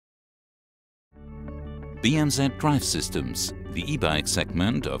BMZ Drive Systems, the e-bike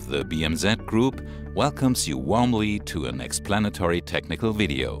segment of the BMZ Group, welcomes you warmly to an explanatory technical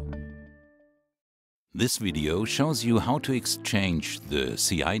video. This video shows you how to exchange the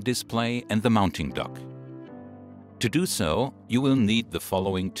CI display and the mounting dock. To do so, you will need the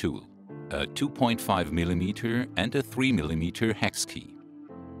following tool: a 2.5 mm and a 3 mm hex key.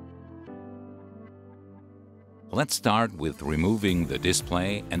 Let's start with removing the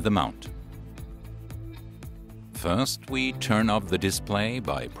display and the mount. First, we turn off the display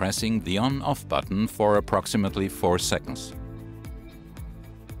by pressing the on-off button for approximately 4 seconds.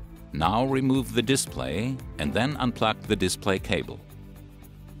 Now remove the display and then unplug the display cable.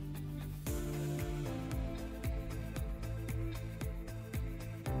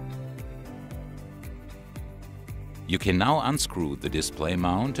 You can now unscrew the display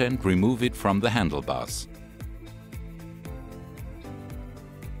mount and remove it from the handlebars.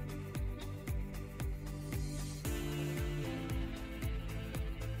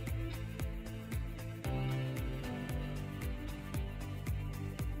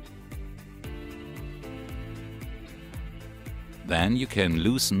 Then you can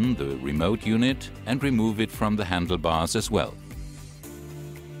loosen the remote unit and remove it from the handlebars as well.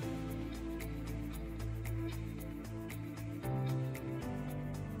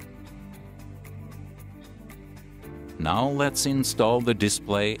 Now let's install the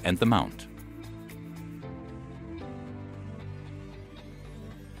display and the mount.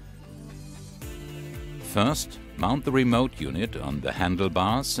 First, mount the remote unit on the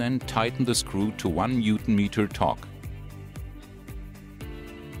handlebars and tighten the screw to 1 Newton-meter torque.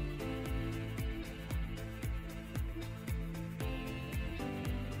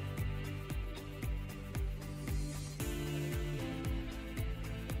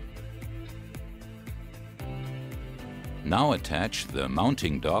 Now attach the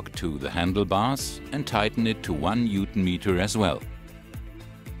mounting dock to the handlebars and tighten it to 1 Newton-meter as well.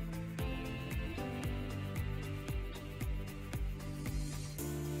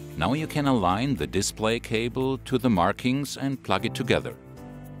 Now you can align the display cable to the markings and plug it together.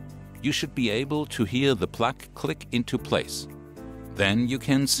 You should be able to hear the plug click into place. Then you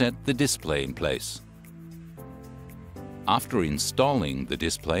can set the display in place. After installing the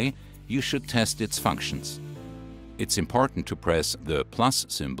display, you should test its functions. It's important to press the plus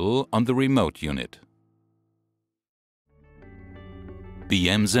symbol on the remote unit.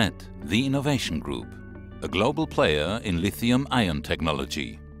 BMZ, the Innovation Group, a global player in lithium-ion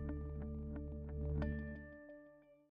technology.